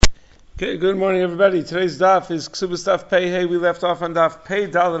Okay, good morning, everybody. Today's daf is Kesubos daf Pei Hey. We left off on daf Pei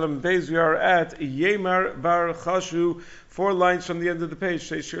Dalet Beis. We are at Yemar Bar Chashu, 4 lines from the end of the page.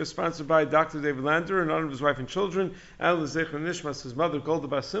 Today's shir is sponsored by Dr. David Lander in honor of his wife and children, and L'Zecher Nishmas, his mother, Golda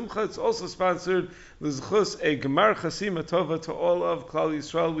Bas Simcha. It's also sponsored L'Zchus a Gemar Chasima Tova to all of Klal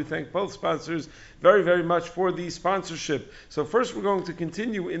Yisrael. We thank both sponsors very, very much for the sponsorship. So first we're going to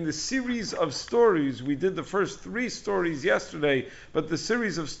continue in the series of stories. We did the first 3 stories yesterday, but the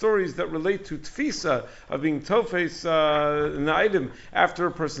series of stories that relate to Tefisah, of being tofes an item after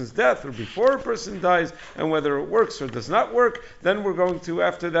a person's death or before a person dies, and whether it works or does not work. Then we're going to,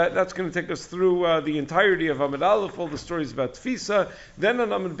 after that, that's going to take us through the entirety of Amud Aleph, all the stories about Tefisah. Then on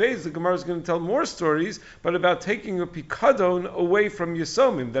Amud Beis, the Gemara is going to tell more stories, but about taking a pikadon away from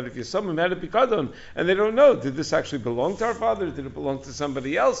Yisomim, that if Yisomim had a pikadon, and they don't know, did this actually belong to our father? Did it belong to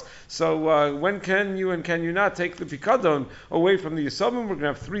somebody else? So when can you and can you not take the pikadon away from the Yisomim? We're going to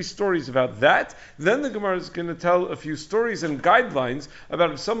have 3 stories about that. Then the Gemara is going to tell a few stories and guidelines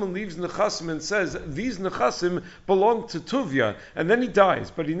about if someone leaves Nechasim and says, these Nechasim belong to Tuvia, and then he dies,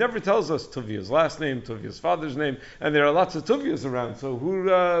 but he never tells us Tuvia's last name, Tuvia's father's name, and there are lots of Tuvias around, so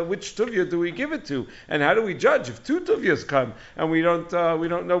which Tuvia do we give it to? And how do we judge if 2 Tuvias come, and we don't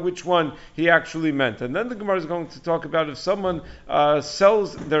know which one he actually meant? And then the Gemara is going to talk about if someone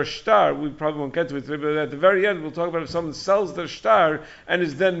sells their shtar. We probably won't get to it today, but at the very end we'll talk about if someone sells their shtar and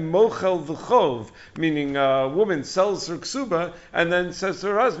is then mochel v'chov, meaning a woman sells her ksuba and then says to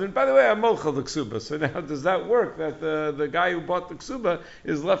her husband, by the way, I'm mochel the ksuba. So now does that work, that the guy who bought the ksuba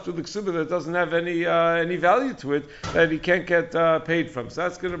is left with the ksuba that doesn't have any value to it, that he can't get paid from? So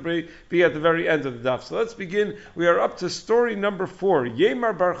that's going to be at the very end of the daf. So let's begin. We are up to story number 4,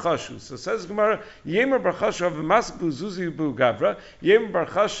 Yemar Bar Chashu. So says Gemara, Yemar Bar Chashu of Masku Zuzi Bu Gavra. Yemar Bar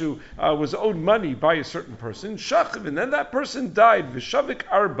Chashu was owed money by a certain person, Shachav, and then that person died, Vishavik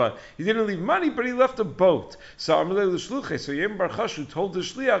Arba. He didn't leave money, but he left a boat. So Amalei L'Shluche, so Yemar Bar Chashu told the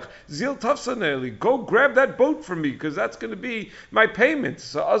Shliach, Zil Tafsaneli, go grab that boat for me, because that's going to be my payment.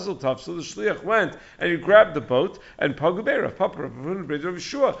 So Azul Taf, so the Shliach went and he grabbed the boat, and Pagubei, Rav Papa, Rav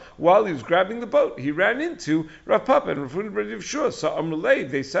Yeshua, while he was grabbing the boat, he ran into Rav Papa and Rav Yeshua. So Amalei,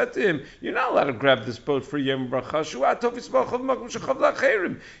 they said to him, you're not allowed to grab this boat for Yemar Bar Chashu.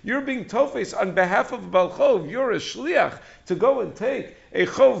 You're being tofes on behalf of Balchov. You're a shliach to go and take a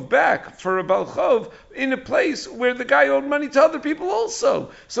chov back for a balchov in a place where the guy owed money to other people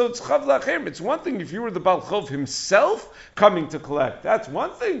also. So it's chav lachem. It's one thing if you were the balchov himself coming to collect. That's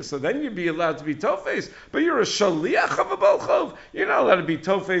one thing. So then you'd be allowed to be tofes. But you're a shaliach of a balchov. You're not allowed to be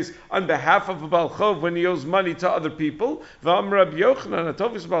tofes on behalf of a balchov when he owes money to other people. V'am Rabbi Yochanan, a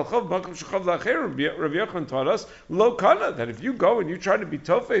tofes balchov, makom shechav lachem. Rabbi Yochanan taught us, lo kana, that if you go and you try to be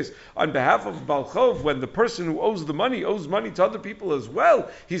tofes on behalf of a balchov when the person who owes the money owes money to other people as well,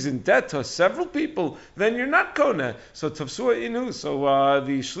 he's in debt to several people, then you're not kona. So tafsua inu. So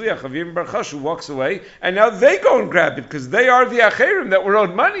the shliach of Yemar Bar Chashu walks away, and now they go and grab it because they are the acherim that were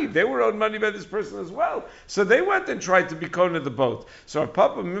owed money. They were owed money by this person as well. So they went and tried to be kona the boat. So Rav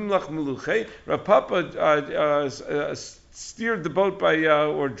Papa mimlach meluche. Rav Papa steered the boat by,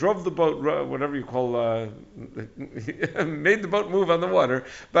 or drove the boat, whatever you call, made the boat move on the water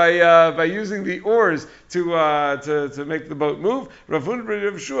by using the oars to make the boat move. Ravun ben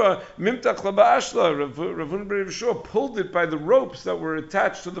Yeshua mimtach labashla. Ravun ben Yeshua pulled it by the ropes that were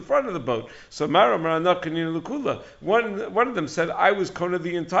attached to the front of the boat. So Mara Maranakanina Lukula. One of them said, I was kona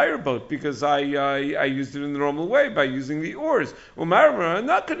the entire boat because I used it in the normal way by using the oars. Well, Mara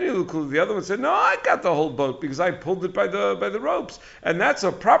Maranakanina Lukula. The other one said, no, I got the whole boat because I pulled it by the ropes, and that's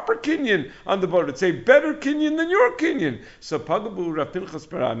a proper kinyan on the boat. It's a better kinyan than your kinyan. So Pagabu Rav Pinchas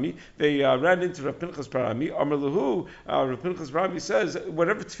Parami, they ran into Rav Pinchas Parami. Amar Lahu, Rav Pinchas Parami says,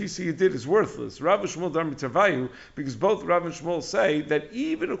 whatever tefisa you did is worthless. Rav and Shmuel Dar Mitavayu, because both Rav and Shmuel say that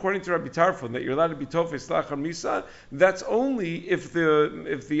even according to Rabbi Tarfon that you're allowed to be tofes lachar misa, that's only if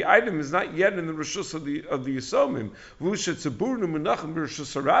the item is not yet in the rishus of the Yisomim. Vusha Tzaburnu Menachem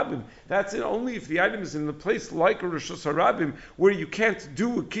Rishus Harabim. That's it only if the item is in the place like a rishus Harabim where you can't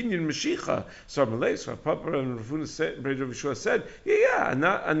do a kinyan mashicha. So Amalei, Rav Papa and Rav Yeshua said,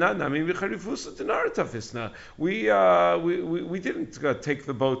 we didn't take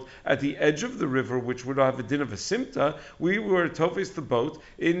the boat at the edge of the river, which would have a din of a simta. We were tofes the boat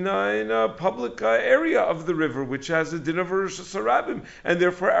in a public area of the river, which has a din of a rishus harabim, and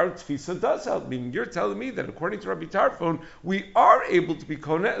therefore our tefisa does help. Meaning, you're telling me that according to Rabbi Tarfon, we are able to be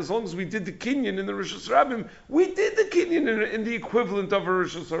kona as long as we did the kinyan in the rishus harabim. We did the kinyan kinyan in the equivalent of a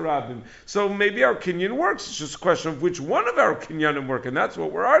Rosh Hashanah. So maybe our kinyan works. It's just a question of which one of our kinyanim work, and that's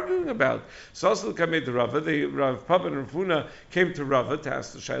what we're arguing about. So also came to Rava. Rav Papa and Rafuna came to Rava to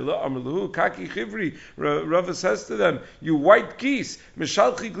ask the Shaila. Amrluhu kaki chivri. Rava says to them, "You white geese,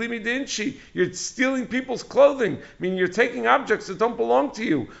 mishalchi glimi dinchi. You're stealing people's clothing. I mean, you're taking objects that don't belong to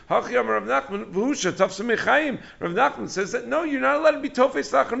you." Hachi Amar Rav Nachman v'husha tafsum mechaim. Rav Nachman says that no, you're not allowed to be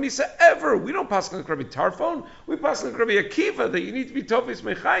tofes lachar misa ever. We don't pass like Rabbi Tarfon. We pass like Rabbi Akiva that you need to be tofes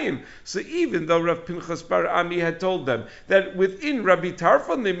mechaim. So even though Rav Pinchas Bar Ami had told them that within Rabbi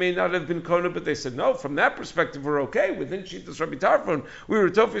Tarfon they may not have been kona, but they said no. From that perspective, we're okay. Within Shitas Rabbi Tarfon, we were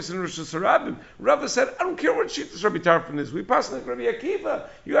tofes and Rosh Hashanah. Rava said, I don't care what Shitas Rabbi Tarfon is. We pass like Rabbi Akiva.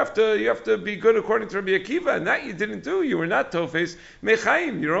 You have to be good according to Rabbi Akiva, and that you didn't do. You were not tofes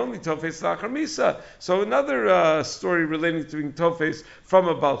mechaim. You're only tofes lachar misa. So another story relating to being tofes from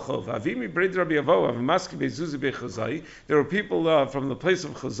a balchov. Avimi breid Rabbi Avo avamaski bezuzi bechazai. There were people from the place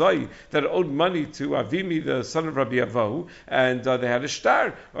of Chazai that owed money to Avimi, the son of Rabbi Avo, and they had a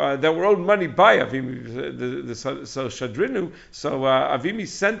shtar that were owed money by Avimi, so Shadrinu. So Avimi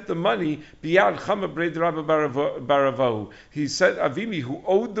sent the money biyad chama breid Rabbi Baravo. He said Avimi, who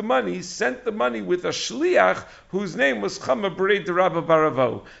owed the money, sent the money with a shliach whose name was Chama breid Rabbi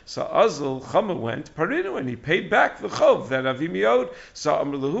Baravo. So Azul Chama went parinu and he paid back the chov that Avimi owed. So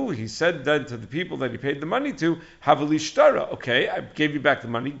Amrlahu, he said then to the people that he paid the money to, Havali shtara. Okay, I gave you back the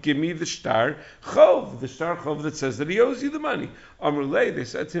money. Give me the shtar chov, the shtar chov that says that he owes you the money. Amrulay, they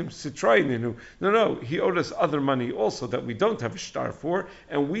said to him, Sitraininu. No, he owed us other money also that we don't have a shtar for,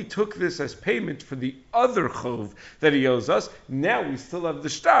 and we took this as payment for the other chov that he owes us. Now we still have the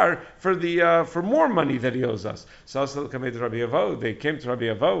shtar for more money that he owes us. So Rabbi Avo, they came to Rabbi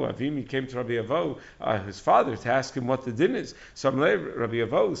Avo. Avimi came to Rabbi Avo, his father, to ask him what the din is. So Rabbi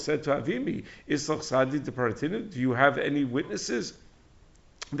Avo said to Avimi, Islach Sadi de Paratinu, do you have any witnesses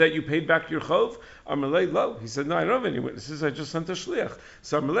that you paid back your chov? Amalei lo. He said, no, I don't have any witnesses. I just sent a shliach.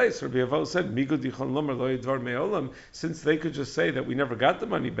 So Amalei, so Rabbi Avo said, Migo dichon lomer lo yedvar me'olam. Since they could just say that we never got the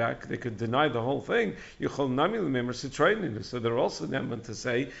money back, they could deny the whole thing. Yichol nami l'memer sitraininu. So they're also then to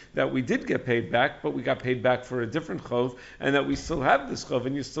say that we did get paid back, but we got paid back for a different chov, and that we still have this chov,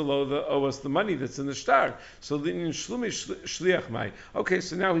 and you still owe us the money that's in the shtar. So l'inyan shlumi shliach mai. Okay,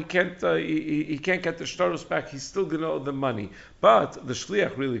 so now he can't get the shtaros back. He's still going to owe the money, but the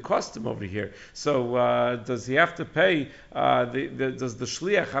shliach really cost him over here. So does he have to pay? Does the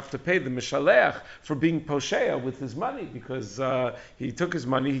shliach have to pay the mishaleach for being poshea with his money because he took his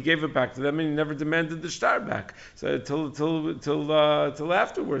money, he gave it back to them, and he never demanded the shtar back so till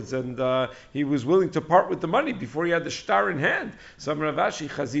afterwards, and he was willing to part with the money before he had the shtar in hand. So Ravashi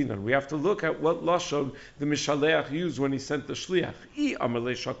chazinan. We have to look at what lashon the mishaleach used when he sent the shliach.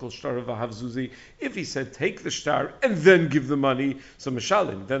 If he said take the shtar and then give the money, so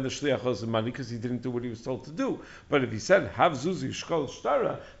mishalim, then the shliach owes the money because he didn't do what he was told to do. But if he said have zuzi shkol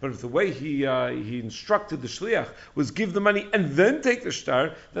shtara, but if the way he instructed the shliach was give the money and then take the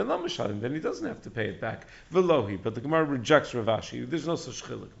shtar, then lo mishalim, then he doesn't have to pay it back. Velohi, but the Gemara rejects Ravashi. There's no such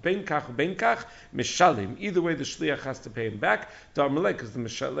chiluk. Ben kach mishalim. Either way, the shliach has to pay him back. Darmalei, because the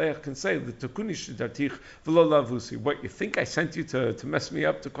mishaleach can say the takuni shidartich v'lo lavusi. What, you think I sent you to mess me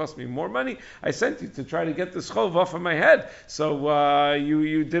up, to cost me more money? I sent you to try to get this chov off of my head. So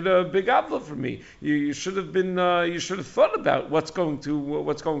you did a big avla for me. You should have been. You should have thought about what's going to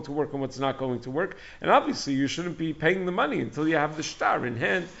work and what's not going to work. And obviously, you shouldn't be paying the money until you have the shtar in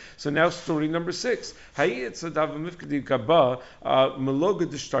hand. So now, story number 6. There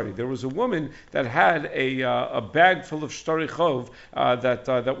was a woman that had a bag full of shtari chov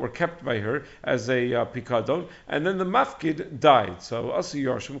that were kept by her as a pikadon, and then the mafkid died. So Asi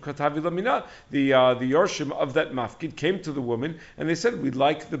Yorshim Katavi Lamina, the Yorshim of that mafkid came to the woman and they said, we'd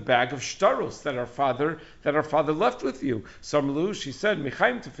like the bag of shtaros that our father left with you. Samlu, she said,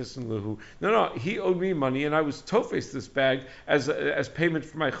 Mechaim Tefisin Luhu. No, he owed me money and I was tofes this bag as payment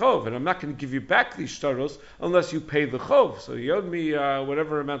for my chov, and I'm not going to give you back these shtaros unless you pay the chov. So you owed me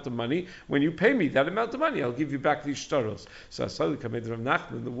whatever amount of money. When you pay me that amount of money, I'll give you back these shtaros. So Asali Kamed Rav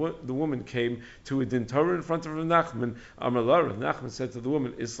Nachman, the woman came to a din Torah in front of Rav Nachman. Amar Rav Nachman said to the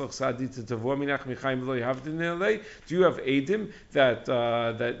woman, Islach Sadi to Tavo Minach Mechaim Lo Yhavdin Elei. Do you have Eidim that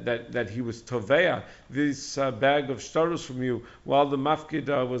that he was tovea this bag of shtaros from you while the mafkid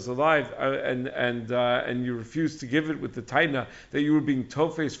was alive, and you refused to give it with the taina that you were being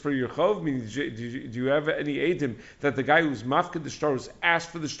tofes for your chov? Meaning, do you have any edim that the guy who's mafkid the shtaros asked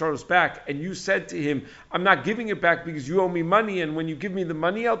for the shtaros back, and you said to him, "I'm not giving it back because you owe me money, and when you give me the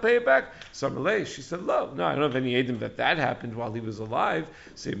money, I'll pay it back"? So Amalei, she said, no, I don't have any edim that happened while he was alive.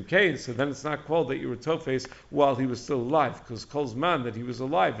 Same case. So then it's not called that you were tofes while he was still alive, because kol's man that he was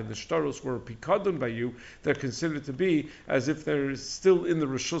alive and the shtaros were pikadon by you, they're considered to be as if they're still in the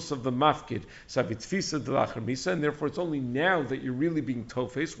reshus of the mafkid. So Tefisah de lachar misa, and therefore it's only now that you're really being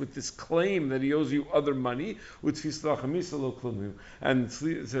tofes with this claim that he owes you other money. With Tefisah lachar misa lo klumu, and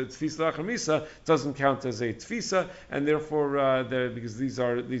Tefisah lachar misa doesn't count as a tefisa, and therefore because these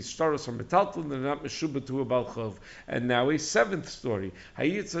shtaros are metaltal, they're not meshuba to a balchov. And now a seventh story.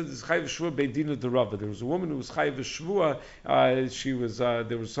 There was a woman who was chayiv shvua. She was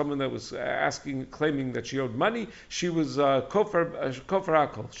there was someone that was claiming that she owed money. She was kofar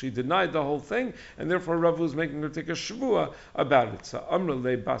akol. She denied the whole thing, and therefore Rav was making her take a shvua about it. So Amr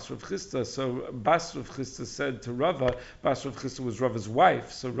le Bas Rav Chisda. So Bas Rav Chisda said to Rava. Bas Rav Chisda was Rava's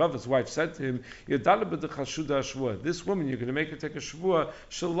wife. So Rava's wife said to him, "This woman, you're going to make her take a shvua.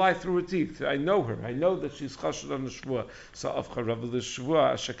 She'll lie through her teeth. I know her. I know that she's chashud on the shvua." So Avcha Rava the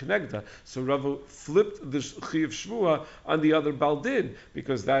shvua asheknegda. So Rava flipped the chi of shvua on the other baldin,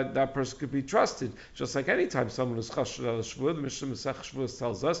 because that person could be trusted. Just like any time someone is chashud on the shvua, the Mishnah Masech Shvua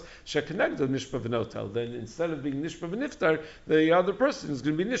tells us sheknegda nishpa v'notel. Then instead of being nishpa v'niftar, the other person is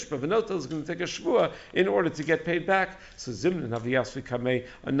going to be nishpa v'notel, is going to take a shvua in order to get paid back. So Zimnan Haviyasvi Kamei.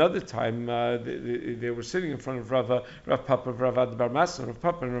 Another time they were sitting in front of Rav Papa, Rav Ad Bar Masna. Rav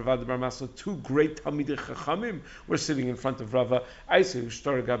Papa and Rav Ad Bar Masna, two great Talmidei Chachamim, were sitting in front of Rava. Aisei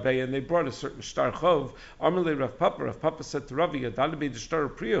Shtar Gabei, and they brought a certain shtar chov. Amalei Rav Papa. Rav Papa said to Ravi, "Yadalei the shtar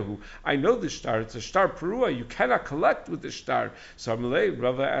priyahu. I know the shtar. It's a shtar perua. You cannot collect with the shtar." So Amalei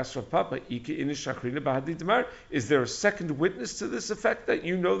Rava asked Rav Papa, "Ike inish shachrina bahadi demar. Is there a second witness to this effect that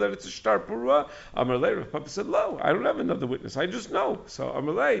you know that it's a shtar perua?" Amalei Rav Papa said, "No, I don't have another witness. I just know." So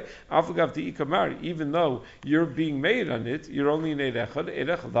Amalei Afagav di ikamar. Even though you're being made on it, you're only an eidechad.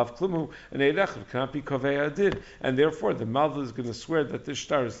 Eidechad lav klumu. An eidechad cannot be kovei adid, and therefore the Malva is going to swear that this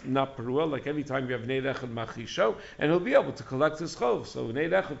shtar is not perua, like any time you have an eidechad machisho, and he'll be able to collect his chov. So an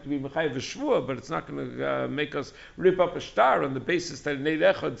eidechad can be mechayev v'shvua, but it's not going to make us rip up a shtar on the basis that an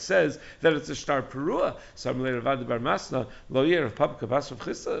eidechad says that it's a shtar perua. So Amalei Rav Ad Bar Masna lo yer Rav Papa kabas Rav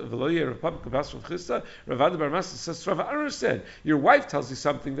Chisda v'lo yer Rav Papa kabas Rav Chisda. Rav Ad Bar Masna says, "Rav, I don't understand. Your wife tells you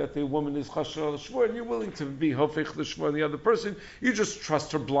something that the woman is chasher al shvur, and you're willing to be hofech the shvur on the other person. You just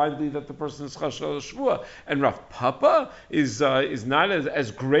trust her blindly that the person is chasher al shvur. And Rav Papa is not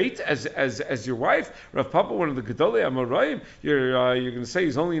as great as your wife. Rav Papa, one of the gedolei amoraim. You're going to say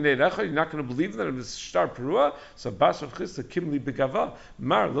he's only an eidecha. You're not going to believe that it's shtar perua." So Bas Rav Chisda kimli begava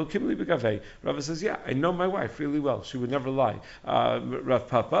mar lo kimli begavei. Rav says, "Yeah, I know my wife really well. She would never lie." Rav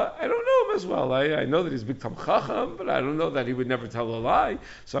Papa, I don't know him as well. I know that he's big tam chacham, but I don't know that he would never tell a lie.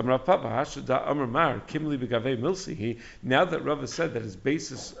 So I'm Rav Papa hashda amar mar kimli begavei milsihi. Now that Rav said that his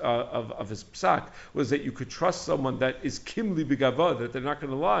basis of his psak was that you could trust someone that is kimli begava, that they're not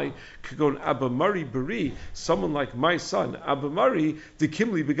going to lie. Kagon Abamari Bari, someone like my son Abamari, the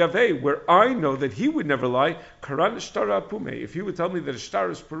kimli begavei, where I know that he would never lie. Karan shtara pume. If he would tell me that a shtar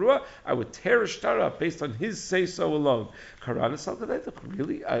is perua, I would tear a shtar up based on his say so alone. Karan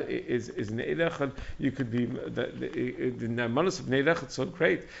really is an eidechad. You could be the namanos of neidechad so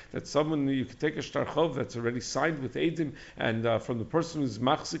great that someone you could take a shtar chov that's already signed with edim, and from the person who's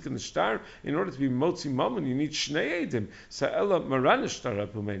machzik in the shtar, in order to be motzi mammon, you need shnei edim. Sa'ela maran shtar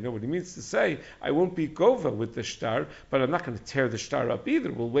apume. No, what he means to say, I won't be gova with the shtar, but I'm not going to tear the shtar up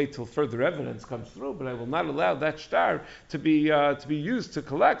either. We'll wait till further evidence comes through, but I will not allow that shtar to be used to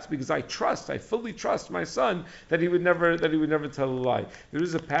collect, because I fully trust my son that he would never tell a lie. There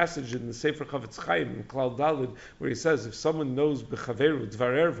is a passage in the Sefer Chavetz Chaim in Klal Dalid where he says, if someone knows b'chaveru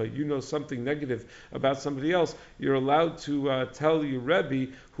dvar erva, you know something negative about somebody else, you're allowed to tell your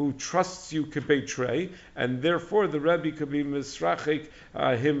Rebbe who trusts you could betray, and therefore the Rebbe could be misrachik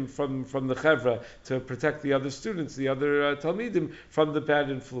him from the chevra to protect the other students, the other talmidim, from the bad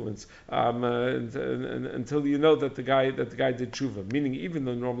influence, until you know that the guy did tshuva. Meaning, even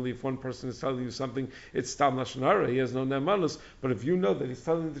though normally if one person is telling you something, it's stam lashon hara, he has no nemanus, but if you know that he's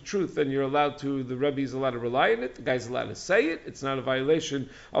telling the truth, then you're allowed to, the Rebbe is allowed to rely on it, the guy's allowed to say it, it's not a violation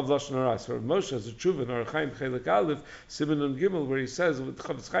of lashon hara. So Moshe has a tshuva in Orach Chaim Chelik Aleph, Siman and Gimel, where he says with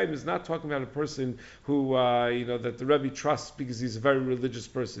Chafetz Chaim is not talking about a person who, that the Rebbe trusts because he's a very religious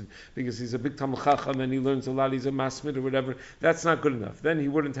person, because he's a big Talmid Chacham and he learns a lot, he's a masmid or whatever. That's not good enough. Then he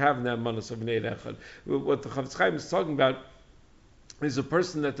wouldn't have Ne'amanos of an Eid Echad. What the Chafetz Chaim is talking about is a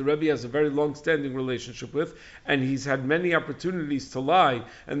person that the Rebbe has a very long-standing relationship with, and he's had many opportunities to lie,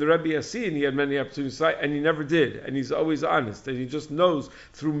 and the Rebbe has seen he had many opportunities to lie, and he never did, and he's always honest, and he just knows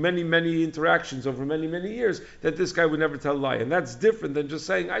through many, many interactions over many, many years that this guy would never tell a lie, and that's different than just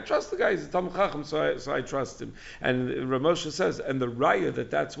saying, I trust the guy, he's a Talmid Chacham, so I trust him. And Ramosha says, and the raya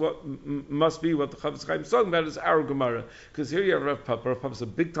that's what must be what the Chafetz Chaim is talking about is our Gemara, because here you have Rav Papa. Rav Papa is a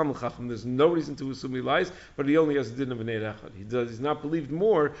big Talmid Chacham, there's no reason to assume he lies, but he only has a din of an Eid Echad. He's not believed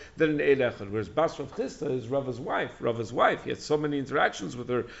more than an Eid Echad. Whereas Bas Rav Chisda is Rava's wife. Rava's wife, he had so many interactions with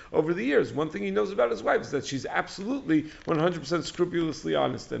her over the years. One thing he knows about his wife is that she's absolutely 100% scrupulously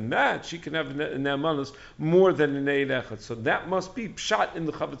honest, and that she can have an Ne'amanos more than an Eid Echad. So that must be pshat in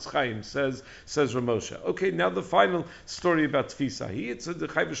the Chafetz Chaim, says Ramosha. Okay, now the final story about Tefisah. It's the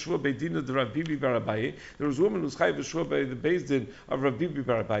Chai V'Shua Beidina de Rav Bibi Bar Abaye. There was a woman who's Chai V'Shua by the Beis Din of Rav Bibi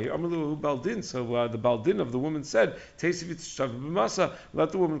Bar Abaye. Amalu Baldin. So the Baldin of the woman said,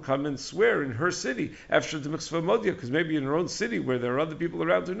 let the woman come and swear in her city after the mitzvah modia, because maybe in her own city where there are other people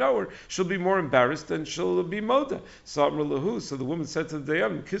around who know her, she'll be more embarrassed than she'll be moda. So the woman said to the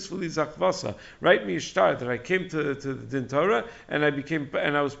Dayan, Kisvali zakvasa, write me a shtar that I came to the Din Torah and I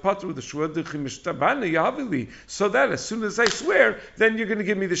was patur with the shua d'chimishtabana yahavili, so that as soon as I swear, then you're going to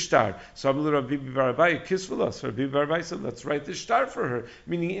give me the shtar. So Rabbi Barabai Kisvalas. Rabbi Barabai said, let's write the shtar for her,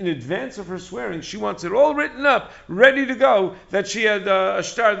 meaning in advance of her swearing, she wants it all written up, ready to go, that she had a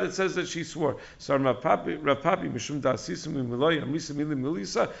shtar that says that she swore. So Rav Papi Mishum Da'asisim Miloy Amrisa Milim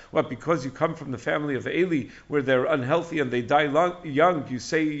Milisa. What? Because you come from the family of Eli, where they're unhealthy and they die young. You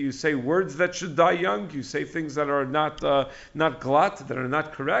say words that should die young. You say things that are not glat, that are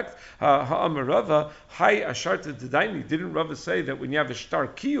not correct. Ha'amarava Hai Asharta Dedaini. Didn't Rava say that when you have a shtar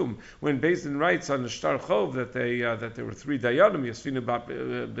kiyum, when Beis Din writes on the shtar chov that there were three dayanim, Yasfina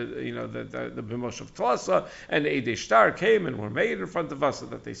the B'mosh of Tlasa and Eidei Shtar came and were made in front of us, so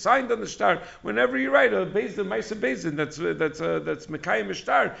that they signed on the shtar. Whenever you write a Beis Din, Maisa Beis Din, that's Mekayim a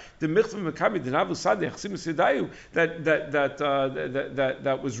shtar, the Michvah Mekami D'Navu Sadeh Chsim Sidayu,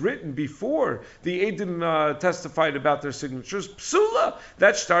 that was written before the Eidim testified about their signatures. Psula,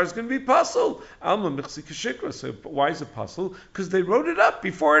 that shtar is going to be puzzle. Alma Michsi Kashikra. So why is it puzzle? Because they wrote it up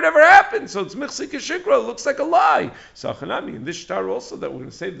before it ever happened. So it's Michsi Kashikra. It looks like a lie. So Chanami, in this shtar also that we're going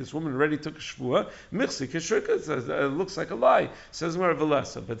to say this woman already took a shvua, Michsi Kashikra, it looks like a lie. Says Mar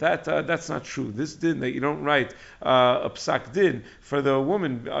Velesa, but that's not true. This din that you don't write a psak din for the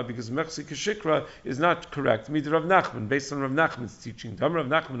woman because Michsi Kashikra is not correct. Mid Rav Nachman, based on Rav Nachman's teaching. Rav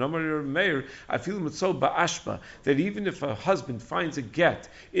Nachman, Amar Rav Meir, I feel mitzvah ba'ashba, that even if a husband finds a get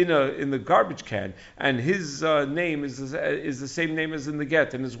in the garbage can and his name is the same name as in the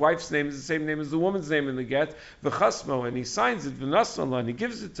get, and his wife's name is the same name as the woman's name in the get, v'chasmo, and he signs it v'nasnallah, and he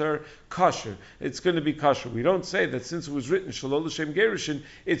gives it to her, kosher. It's going to be kosher. We don't say that since it was written shalol l'shem gerushin,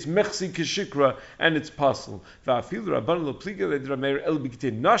 it's mechsi kishikra and it's pasul. Va'afilu rabbanon lo pliga le Meir el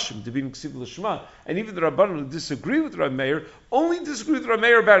b'gitei nashim to be ksiv l'shma, and even the rabbanon who disagree with Rav Meir only disagree with Rav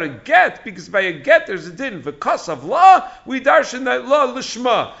Meir about a get, because by a get there's a din. V'kas of law, we darshan that law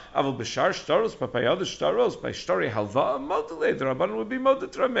l'shma. Aval b'shar shtaros, but by other shtaros, by shtari halva, modele, the rabbanon would be model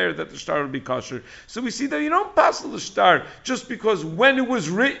to Rav Meir that the shtar would be kosher. So we see that you don't pasul the shtar just because when it was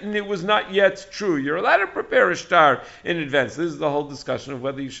written it was not yet true. You're allowed to prepare a shtar in advance. This is the whole discussion of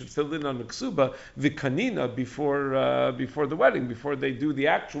whether you should fill in on the ksuba v'kanina before the wedding, before they do the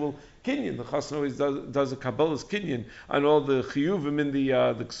actual kinyan. The chassan always does a kabbalah's kinyan on all the chiyuvim in the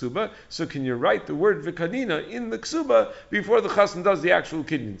ksuba. So can you write the word v'kanina in the ksuba before the chassan does the actual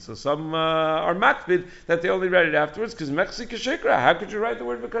kinyan? So some are makbid that they only write it afterwards because mechsi kashikra. How could you write the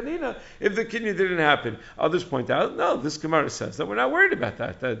word v'kanina if the kinyan didn't happen? Others point out, no, this Gemara says that we're not worried about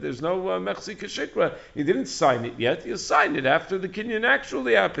that. That there's no mechsi kashikra. He didn't sign it yet. He'll sign it after the kinyan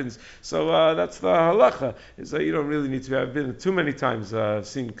actually happens. So that's the halacha. Is that you don't really need to. I've been too many times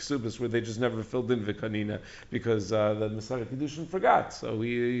seeing ksubas where they just never filled in v'kanina because the Messiah Kedushin forgot. So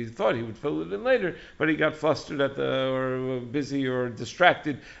he thought he would fill it in later, but he got flustered or busy or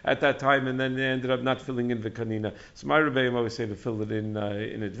distracted at that time, and then ended up not filling in v'kanina. So my Rebbeim always say to fill it in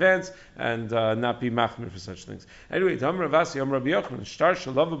advance and not be machmir for such things. Anyway, Tam Ravasi, Am Rabbi Yochanan, Shtar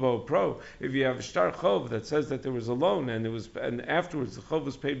Shalavabo Pro. If you have a shtar chov that says that there was a loan and afterwards the chov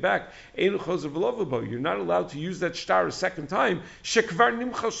was paid back, ein chozer v'lo, you're not allowed to use that shtar a second time. Shekvar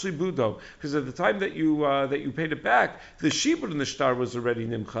nimchal shibudo, because at the time that you paid it back, the shibud in the shtar was already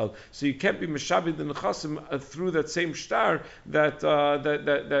nimchal, so you can't be meshabed the nechasim through that same shtar that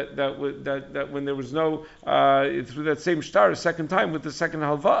when there was no through that same shtar a second time with the second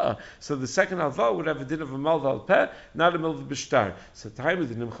halva. So the second halva would have a din of a malva al peh, not a malva b'shtar. So time with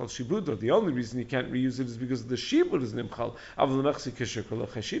the nimchal shibudo. The only reason you can't reuse it is because the shibud is nimchal.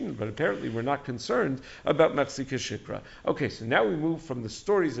 But apparently we're not concerned about mechsi kishikra. Okay, so now we move from the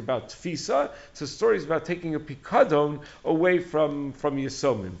stories about tefisa to stories about taking a pikadon away from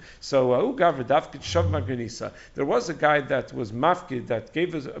yisomim. So there was a guy that was mafkid that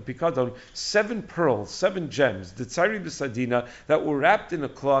gave us a pikadon 7 pearls, 7 gems, the tzari b'sadina, that were wrapped in a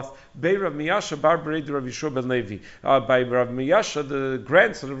cloth by Rav Miyasha bar Bered Rav Yeshua ben Levi, by Rav Miyasha, the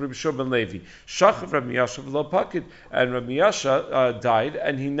grandson of Rav Yeshua ben Levi. Shachav Rav Miyasha v'lo pakid, and Rav Miyasha died,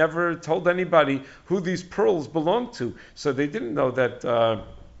 and he never told anybody who these pearls belonged to, so they didn't know that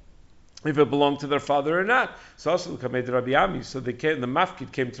if it belonged to their father or not. So also the Rabbi Ami, so the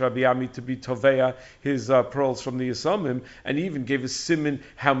mafkid came to Rabbi Ami to be toveya his pearls from the Yisomim, and he even gave a siman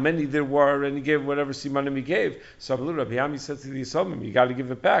how many there were, and he gave whatever simanim he gave. So Rabbi Ami said to the Yisomim, you got to give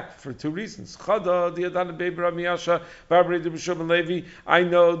it back for 2 reasons. I know that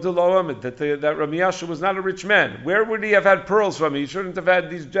Rabbi Yasha was not a rich man. Where would he have had pearls from? He shouldn't have had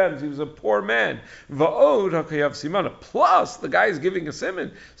these gems. He was a poor man. Plus, the guy is giving a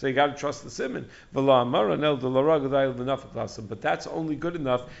siman, so you got to trust the siman. But that's only good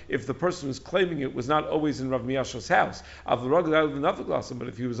enough if the person who's claiming it was not always in Rav Miyasha's house. But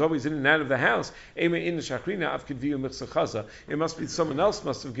if he was always in and out of the house, it must be someone else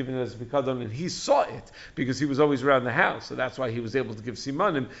must have given it as pikadon, and he saw it because he was always around the house. So that's why he was able to give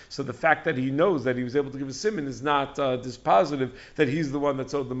simanim. So the fact that he knows that he was able to give a siman is not dispositive that he's the one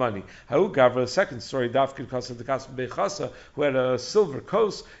that's owed the money. A second story, Dafkid Kasa the Kasba Bechasa, who had a silver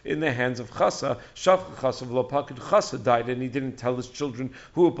kos in the hands of Chasa. Shafcha Chasa v'lo pakid, Chasa died, and he didn't tell his children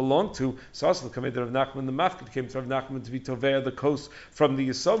who it belonged to. So also the Kamed Rav Nachman, the Mafkid, came to Rav Nachman to be Tovea the kos from the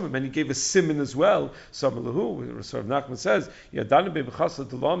Yisomim, and he gave a siman as well. So Rav Nachman says,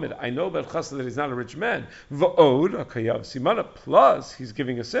 I know about Chasa that he's not a rich man. V'od akayav simana, plus he's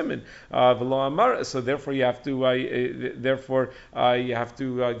giving a siman. V'lo amar, so therefore you have to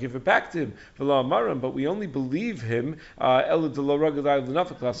give it back to him. V'lo amaram, but we only believe him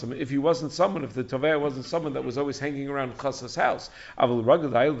if he wasn't someone, if the Tovea wasn't someone that was always hanging around Chasa's house. If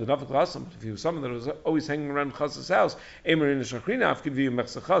he was someone that was always hanging around Chasa's house,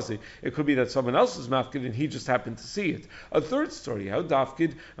 it could be that someone else was mafkid and he just happened to see it. A third story, how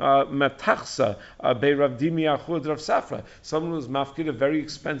dafkid matachsa by Rav Dimi achud Rav Safra. Someone was mafkid a very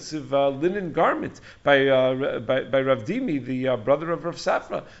expensive linen garment by Rav Dimi, the brother of Rav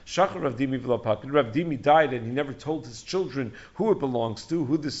Safra. Shachar Rav Dimi v'lo pakid. Rav Dimi died and he never told his children who it belongs to,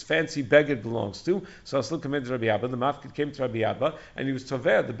 who this fancy beged belongs to. So Asl came to Rabbi Abba, the mafkid came to Rabbi Abba, and he was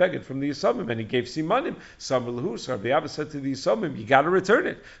toveh the beged from the Yisomim, and he gave simanim. So Rabbi Abba said to the Yisomim, you got to return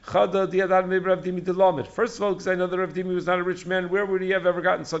it. First of all, because I know that Rav Dimi was not a rich man, where would he have ever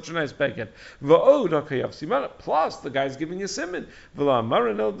gotten such a nice beged? Plus, the guy's giving a siman.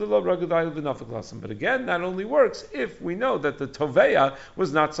 But again, that only works if we know that the toveya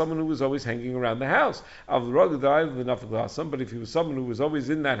was not someone who was always hanging around the house. But if he was someone who was always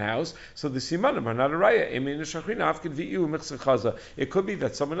in that house, so the simanim are not a raya. It could be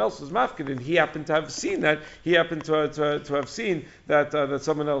that someone else was mafkid and he happened to have seen that. He happened to have seen that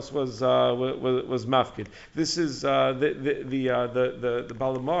someone else was mafkid. This is the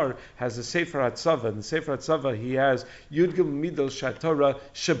Balamar has a Sefer Hatzava. In the Sefer Hatzava he has Yudgim Midol Shatora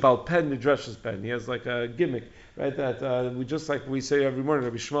Shebal Pen Midrashas Ben. He has like a gimmick. Right, that we just like we say every morning,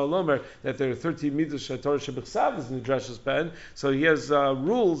 Rabbi Shmuel Omer, that there are 13 mitzvahs that Torah Shebichsav is in the Dreshus Ben. So he has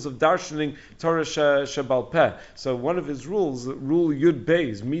rules of darshaning Torah Shebal Peh. So one of his rules, rule Yud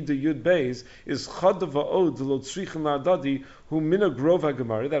Beis, Mida Yud Beis, is Chad Va'od Lo Tzrichen La'adadi Hu Mina Grov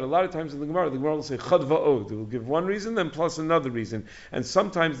HaGemara. That a lot of times in the Gemara will say Chad Va'od. It will give one reason, then plus another reason. And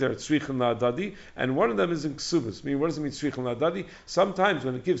sometimes they're Tzrichen La'adadi, and one of them is in Kesubos. I mean, what does it mean Tzrichen La'adadi? Sometimes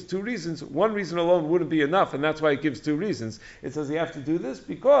when it gives 2 reasons, one reason alone wouldn't be enough, and that's why it gives 2 reasons. It says you have to do this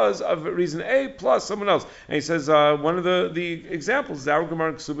because of reason A plus someone else. And he says one of the examples is our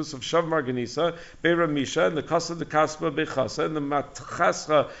Gemara Kesubos of Shav Marganisa, Bei Rav Misha, and the Kasa the Kasba Bechasa, and the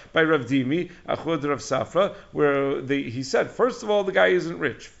Matchascha by Rav Dimi, Achud Rav Safra, where he said, first of all, the guy isn't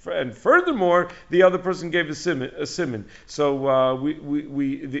rich, and furthermore, the other person gave a siman. So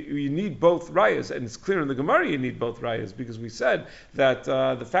we need both rayas, and it's clear in the Gemara you need both rayas, because we said that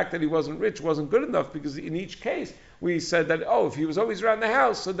the fact that he wasn't rich wasn't good enough, because in each case we said that, if he was always around the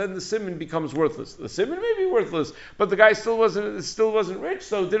house, so then the simon becomes worthless. The simon may be worthless, but the guy still wasn't rich,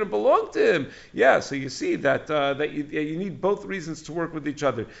 so it didn't belong to him. Yeah, so you see that you need both reasons to work with each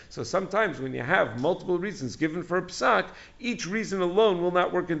other. So sometimes when you have multiple reasons given for a psak, each reason alone will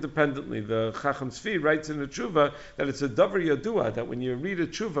not work independently. The Chacham Tzvi writes in a tshuva that it's a davar yadua, that when you read a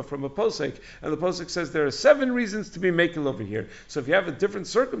tshuva from a posek, and the posek says there are 7 reasons to be makel over here. So if you have a different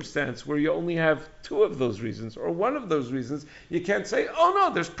circumstance where you only have 2 of those reasons, or 1 of those reasons, you can't say, oh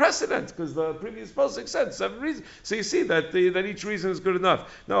no, there's precedent, because the previous posek said 7 reasons. So you see that each reason is good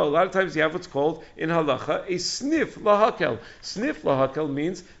enough. No, a lot of times you have what's called, in halacha, a snif lahakel. Snif lahakel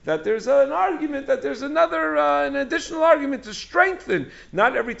means that there's an argument, that there's another, an additional argument to strengthen.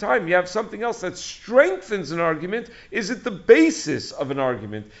 Not every time you have something else that strengthens an argument, is it the basis of an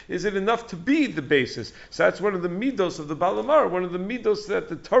argument? Is it enough to be the basis? So that's one of the midos of the Balamar, one of the midos that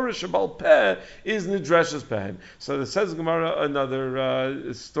the Torah Shabal Peh is Nidreshes Pehen. So it says Gemara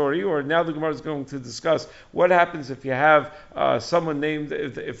another story, or now the Gemara is going to discuss what happens if you have someone named,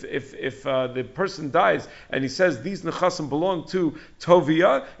 if the person dies and he says these nechasim belong to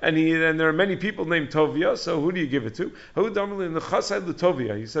Tovia, and there are many people named Tovia, so who do you give it to?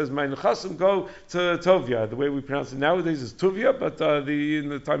 He says my nechasim go to Tovia. The way we pronounce it nowadays is Tuvia, but in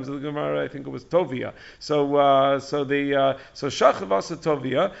the times of the Gemara I think it was Tovia. So Shachavasa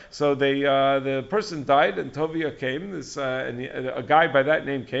Tovia. So the person died and Tovia came. And a guy by that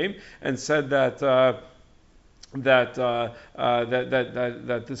name came and said that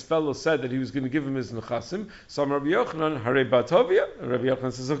this fellow said that he was going to give him his nechasim. So Rabbi Yochanan, Hare Ba Tovia. Rabbi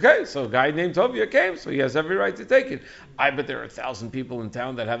Yochanan says, okay, so a guy named Tovia came, so he has every right to take it. I bet there are 1,000 people in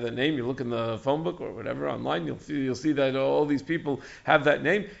town that have that name. You look in the phone book or whatever online, you'll see that all these people have that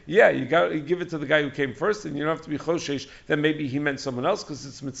name. Yeah, you give it to the guy who came first, and you don't have to be choshesh that maybe he meant someone else, because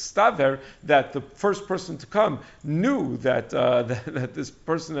it's mitztaver that the first person to come knew that this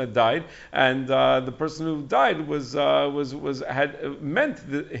person had died, and the person who died had meant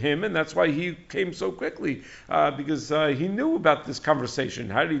him, and that's why he came so quickly, because he knew about this conversation.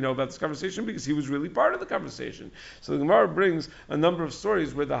 How did he know about this conversation? Because he was really part of the conversation. So the Gemara brings a number of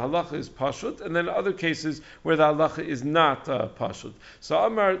stories where the halacha is pashut, and then other cases where the halacha is not pashut. So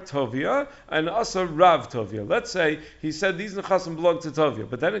Amar Tovia and Asa Rav Tovia. Let's say he said these nechasim belong to Tovia,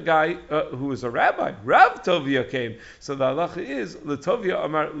 but then a guy who was a rabbi, Rav Tovia, came. So the halacha is L'Tovia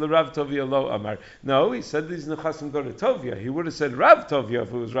Amar L'Rav Tovia Lo Amar. No, he said these nechasim go to Tovia. He would have said Rav Tovia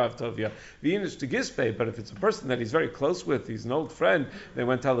if it was Rav Tovia. V'inish to Gispe, but if it's a person that he's very close with, he's an old friend, they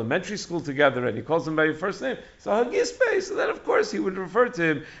went to elementary school together, and he calls him by his first name, so Hagispe, so then of course he would refer to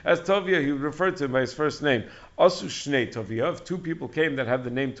him as Tovia, he would refer to him by his first name. Asu Shnei Tovia, if 2 people came that have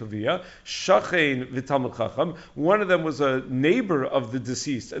the name Tovia, Shachein v'Talmid Chacham, one of them was a neighbor of the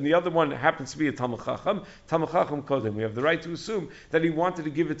deceased, and the other one happens to be a Talmid Chacham, Talmid Chacham Kodem. We have the right to assume that he wanted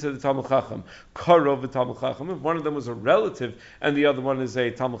to give it to the Talmid Chacham. Karov v'Talmid Chacham, if one of them was a relative, and the other one is a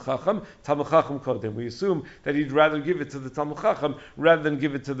Talmid Chacham Kodem. We assume that he'd rather give it to the Talmid Chacham rather than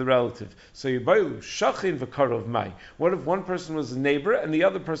give it to the relative. So Yibaylu, Shachein v'Karov Mai. What if one person was a neighbor and the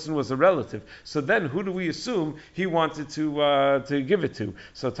other person was a relative? So then who do we assume he wanted to give it to?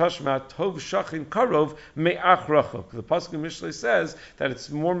 So Tashma Tov Shachin Karov Me'ach Rachok. The Pasuk in Mishlei says that it's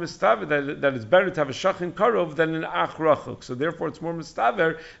more mistaver, that it's better to have a Shachin Karov than an Ach Rachok. So therefore it's more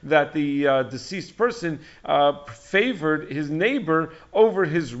mistaver that the deceased person favored his neighbor over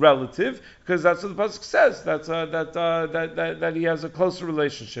his relative, because that's what the pasuk says. That he has a closer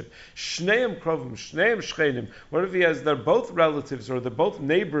relationship. Shneim krovim, shneim shchenim. What if they're both relatives or they're both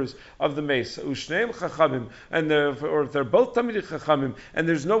neighbors of the mace? Ushneim chachamim, or if they're both tamidei chachamim, and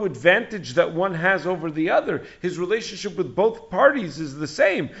there's no advantage that one has over the other. His relationship with both parties is the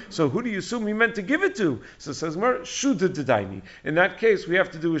same. So who do you assume he meant to give it to? So it says more shuda dedaini. In that case, we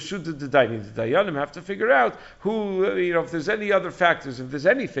have to do a shuda dedaini. The dayanim have to figure out who, if there's any other factors, if there's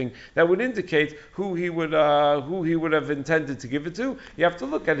anything that would indicate who he would have intended to give it to. You have to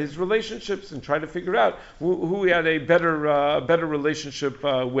look at his relationships and try to figure out who he had a better relationship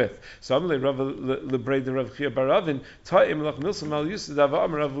with. So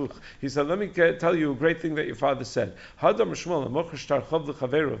he said, let me tell you a great thing that your father said. That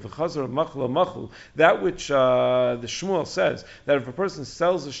which the Shmuel says, that if a person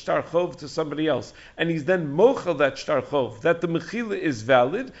sells a shtar chov to somebody else and he's then mochel that shtar chov, that the mechila is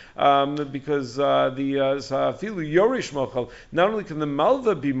valid, because the afilu yorish mochel, not only can the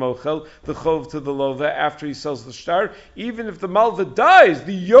malva be mochel the chov to the lova after he sells the shtar, even if the malva dies,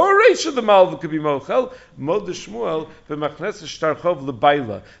 the yorish of the malva could be mochel. Mod Shmuel v'machnes shtar chov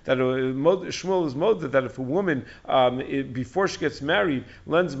lebaila. That Shmuel is mod that if a woman before she gets married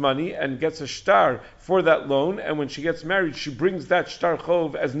lends money and gets a shtar for that loan, and when she gets married she brings that shtar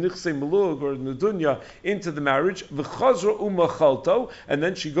chov as nichse melug or nedunya into the marriage, v'chazra umachalto, and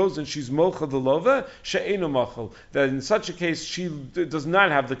then she goes and she's mocha the lova she'enu machal. That in such a case she does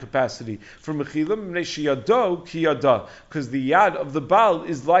not have the capacity for mechila mnei sheyado ki yada, because the yad of the baal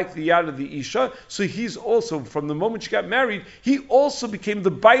is like the yad of the isha. So he's also, from the moment she got married, he also became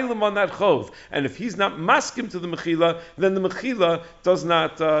the bailam on that chov. And if he's not maskim to the mechila, then the mechila does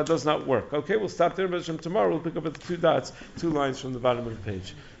not work. Okay, we'll stop there. Tomorrow we'll pick up at the 2 dots, 2 lines from the bottom of the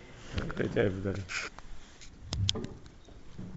page. Great day, everybody.